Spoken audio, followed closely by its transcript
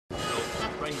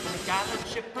gallant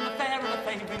ship and the fair and the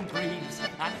favouring breeze.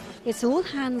 It's all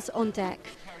hands on deck.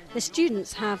 The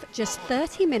students have just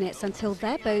 30 minutes until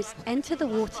their boats enter the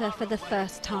water for the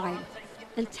first time,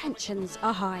 and tensions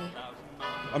are high.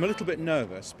 I'm a little bit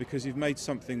nervous because you've made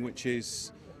something which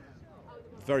is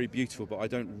very beautiful, but I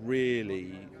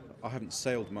haven't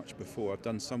sailed much before. I've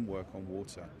done some work on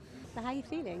water. So how are you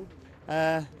feeling?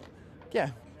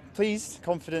 Yeah, pleased,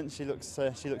 confident. She looks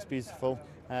beautiful.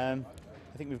 I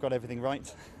think we've got everything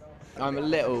right. I'm a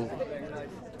little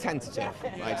tentative,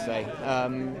 I'd say,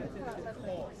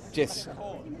 just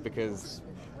because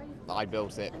I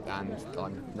built it and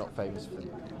I'm not famous for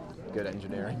good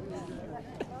engineering.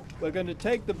 We're going to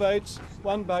take the boats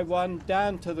one by one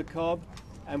down to the Cobb,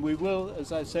 and we will,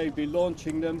 as I say, be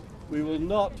launching them. We will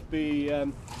not be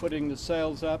putting the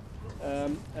sails up,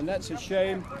 and that's a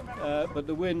shame, but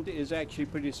the wind is actually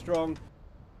pretty strong.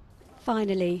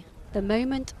 Finally, the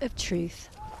moment of truth.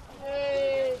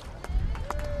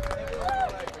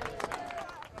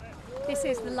 This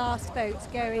is the last boat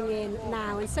going in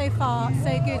now, and so far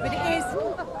so good, but it is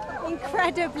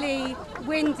incredibly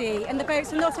windy and the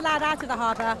boats are not allowed out of the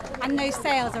harbour and no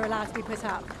sails are allowed to be put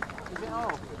up.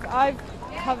 I've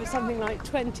covered something like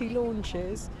 20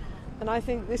 launches, and I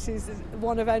think this is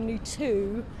one of only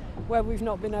two where we've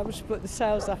not been able to put the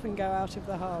sails up and go out of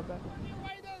the harbour.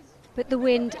 But the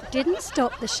wind didn't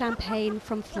stop the champagne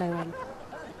from flowing.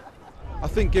 I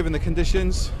think given the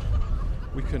conditions,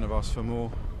 we couldn't have asked for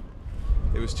more.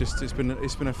 It's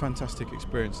been a fantastic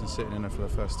experience and sitting in it for the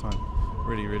first time.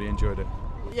 Really, really enjoyed it.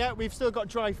 Yeah, we've still got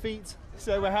dry feet,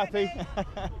 so we're happy.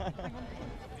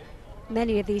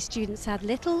 Many of these students had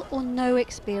little or no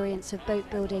experience of boat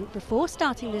building before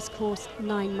starting this course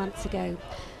 9 months ago.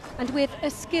 And with a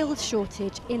skills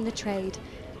shortage in the trade,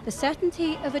 the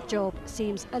certainty of a job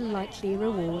seems a likely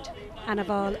reward. Anna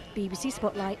Val, BBC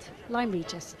Spotlight, Lyme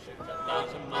Regis.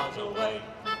 1,000 miles away.